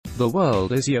The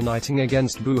world is uniting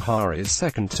against Buhari's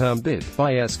second-term bid,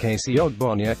 by SKC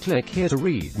Ogbonia. Click here to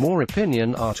read more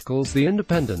opinion articles. The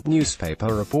Independent newspaper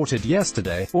reported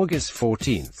yesterday, August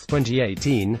 14,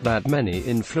 2018, that many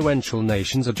influential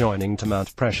nations are joining to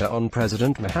mount pressure on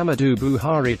President Muhammadu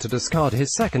Buhari to discard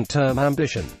his second-term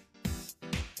ambition.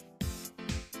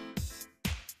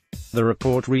 The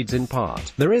report reads in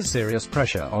part, there is serious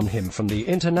pressure on him from the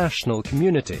international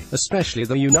community, especially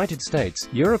the United States,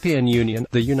 European Union,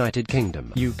 the United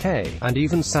Kingdom, UK, and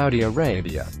even Saudi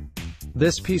Arabia.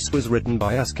 This piece was written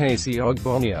by SKC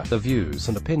Ogbonia. The views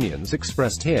and opinions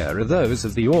expressed here are those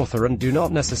of the author and do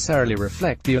not necessarily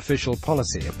reflect the official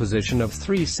policy or position of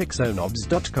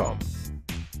 360nobs.com.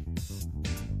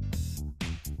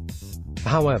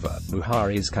 However,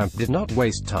 Buhari's camp did not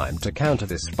waste time to counter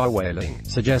this by wailing,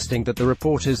 suggesting that the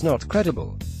report is not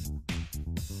credible.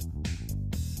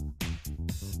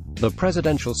 The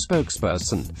presidential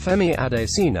spokesperson, Femi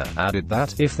Adesina, added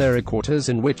that, if there are quarters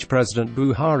in which President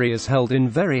Buhari is held in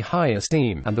very high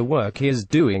esteem, and the work he is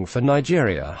doing for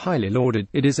Nigeria highly lauded,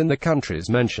 it is in the countries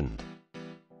mentioned.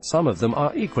 Some of them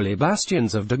are equally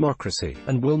bastions of democracy,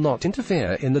 and will not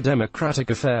interfere in the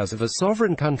democratic affairs of a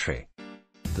sovereign country.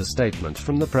 The statement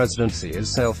from the presidency is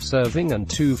self-serving and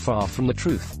too far from the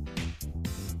truth.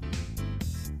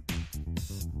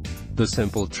 The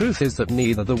simple truth is that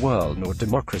neither the world nor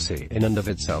democracy in and of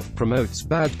itself promotes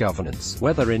bad governance,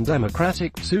 whether in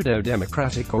democratic,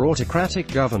 pseudo-democratic or autocratic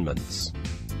governments.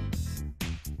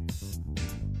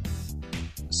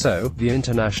 So, the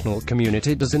international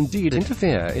community does indeed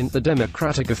interfere in the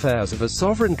democratic affairs of a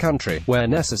sovereign country, where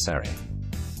necessary.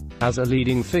 As a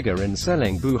leading figure in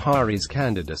selling Buhari's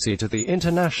candidacy to the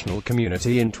international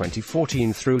community in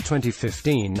 2014 through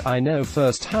 2015, I know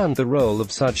firsthand the role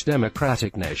of such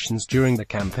democratic nations during the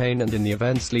campaign and in the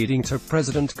events leading to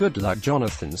President Goodluck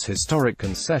Jonathan's historic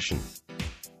concession.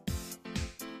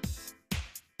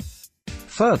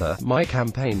 Further, my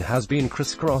campaign has been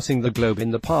crisscrossing the globe in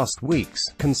the past weeks,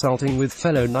 consulting with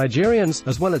fellow Nigerians,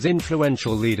 as well as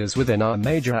influential leaders within our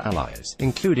major allies,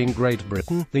 including Great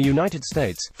Britain, the United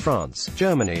States, France,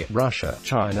 Germany, Russia,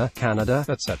 China, Canada,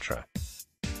 etc.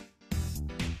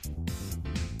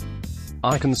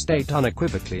 I can state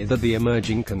unequivocally that the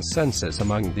emerging consensus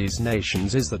among these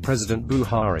nations is that President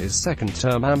Buhari's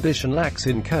second-term ambition lacks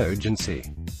in cogency.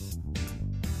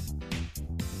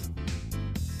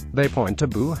 They point to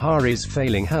Buhari's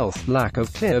failing health, lack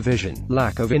of clear vision,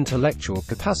 lack of intellectual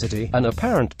capacity, an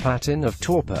apparent pattern of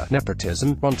torpor,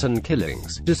 nepotism, wanton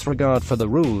killings, disregard for the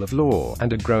rule of law,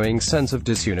 and a growing sense of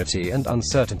disunity and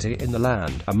uncertainty in the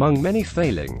land, among many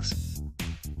failings.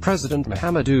 President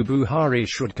Muhammadu Buhari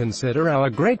should consider our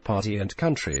great party and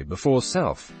country before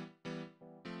self.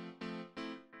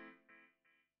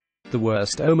 The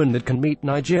worst omen that can meet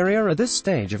Nigeria at this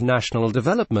stage of national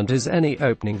development is any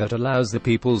opening that allows the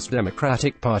People's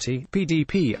Democratic Party,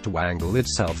 PDP, to angle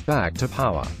itself back to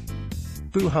power.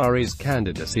 Buhari's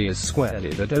candidacy is squarely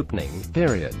that opening,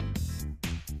 period.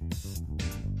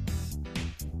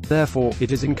 Therefore,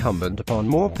 it is incumbent upon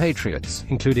more patriots,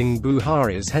 including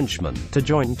Buhari's henchmen, to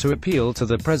join to appeal to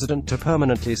the president to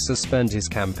permanently suspend his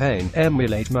campaign,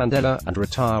 emulate Mandela, and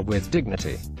retire with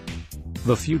dignity.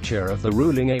 The future of the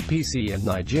ruling APC in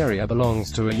Nigeria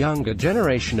belongs to a younger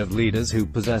generation of leaders who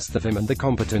possess the vim and the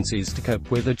competencies to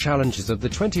cope with the challenges of the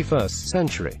 21st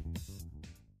century.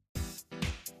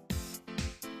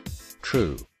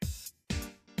 True.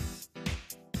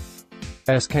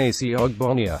 SKC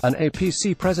Ogbonia, an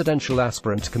APC presidential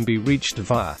aspirant, can be reached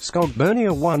via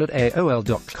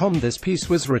skogbonia1@aol.com. This piece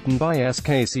was written by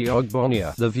SKC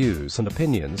Ogbonia. The views and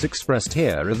opinions expressed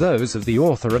here are those of the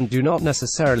author and do not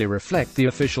necessarily reflect the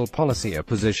official policy or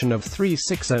position of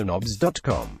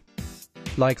 360nobs.com.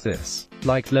 Like this.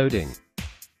 Like loading.